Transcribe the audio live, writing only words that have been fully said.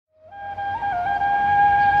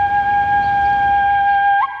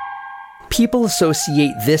people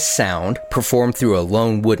associate this sound, performed through a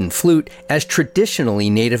lone wooden flute, as traditionally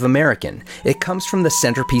Native American. It comes from the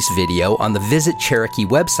centerpiece video on the Visit Cherokee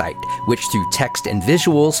website, which through text and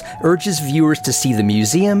visuals urges viewers to see the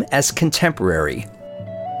museum as contemporary.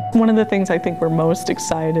 One of the things I think we're most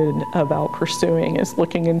excited about pursuing is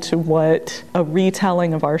looking into what a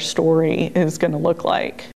retelling of our story is going to look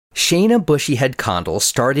like. Shana Bushyhead Condell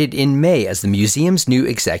started in May as the museum's new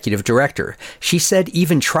executive director. She said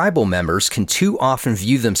even tribal members can too often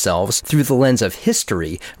view themselves through the lens of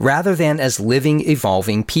history rather than as living,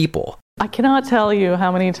 evolving people. I cannot tell you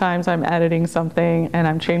how many times I'm editing something and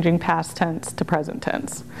I'm changing past tense to present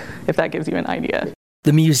tense, if that gives you an idea.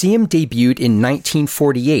 The museum debuted in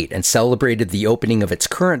 1948 and celebrated the opening of its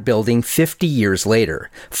current building 50 years later.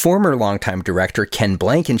 Former longtime director Ken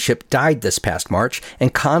Blankenship died this past March,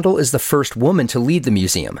 and Condell is the first woman to lead the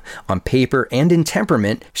museum. On paper and in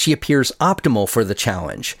temperament, she appears optimal for the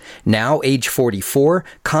challenge. Now, age 44,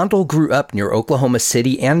 Condell grew up near Oklahoma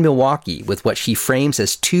City and Milwaukee with what she frames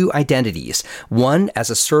as two identities, one as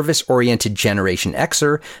a service-oriented Generation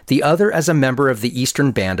Xer, the other as a member of the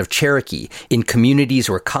Eastern Band of Cherokee, in communities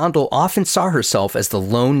where Condell often saw herself as the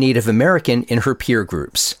lone Native American in her peer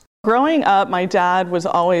groups. Growing up, my dad was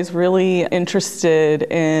always really interested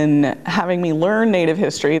in having me learn Native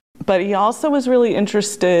history, but he also was really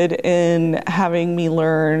interested in having me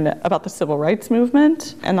learn about the Civil Rights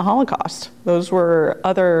Movement and the Holocaust. Those were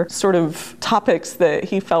other sort of topics that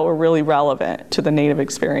he felt were really relevant to the Native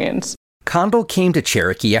experience. Condell came to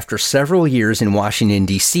Cherokee after several years in Washington,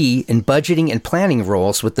 D.C. in budgeting and planning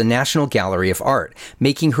roles with the National Gallery of Art,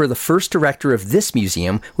 making her the first director of this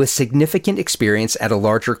museum with significant experience at a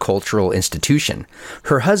larger cultural institution.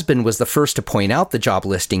 Her husband was the first to point out the job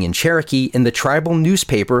listing in Cherokee in the tribal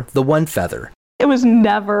newspaper, The One Feather. It was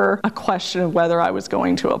never a question of whether I was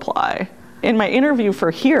going to apply. In my interview for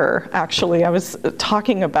here, actually, I was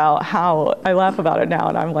talking about how I laugh about it now,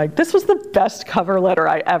 and I'm like, this was the best cover letter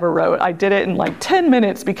I ever wrote. I did it in like 10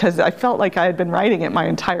 minutes because I felt like I had been writing it my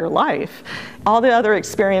entire life. All the other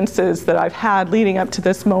experiences that I've had leading up to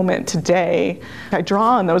this moment today, I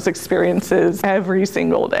draw on those experiences every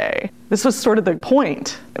single day. This was sort of the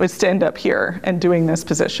point, it was to end up here and doing this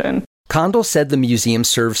position. Condell said the museum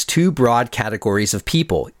serves two broad categories of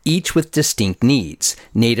people, each with distinct needs,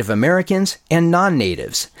 Native Americans and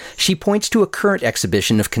non-natives. She points to a current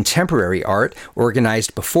exhibition of contemporary art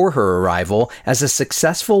organized before her arrival as a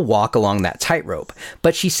successful walk along that tightrope,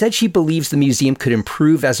 but she said she believes the museum could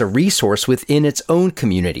improve as a resource within its own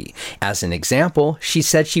community. As an example, she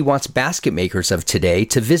said she wants basket makers of today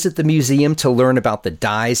to visit the museum to learn about the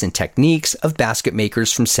dyes and techniques of basket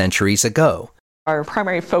makers from centuries ago. Our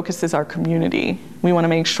primary focus is our community. We want to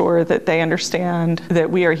make sure that they understand that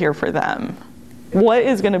we are here for them. What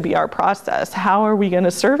is going to be our process? How are we going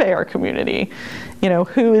to survey our community?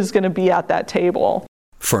 Who is going to be at that table?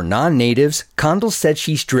 For non-natives, Condell said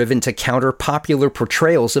she's driven to counter popular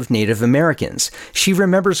portrayals of Native Americans. She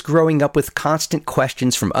remembers growing up with constant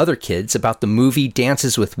questions from other kids about the movie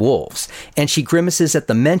Dances with Wolves, and she grimaces at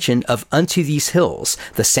the mention of Unto These Hills,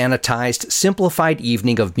 the sanitized, simplified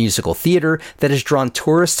evening of musical theater that has drawn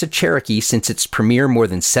tourists to Cherokee since its premiere more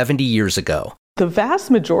than 70 years ago. The vast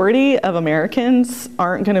majority of Americans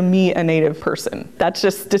aren't going to meet a Native person. That's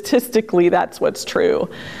just statistically, that's what's true.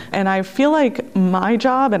 And I feel like my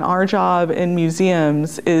job and our job in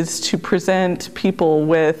museums is to present people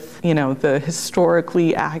with, the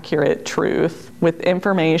historically accurate truth, with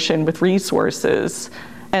information, with resources.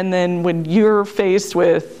 And then when you're faced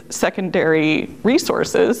with secondary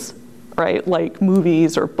resources, right, like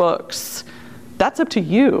movies or books, that's up to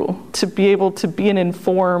you to be able to be an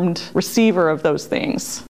informed receiver of those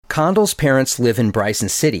things. Condell's parents live in Bryson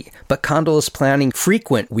City, but Condell is planning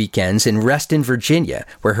frequent weekends in Reston, Virginia,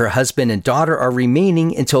 where her husband and daughter are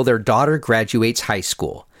remaining until their daughter graduates high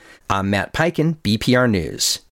school. I'm Matt Peiken, BPR News.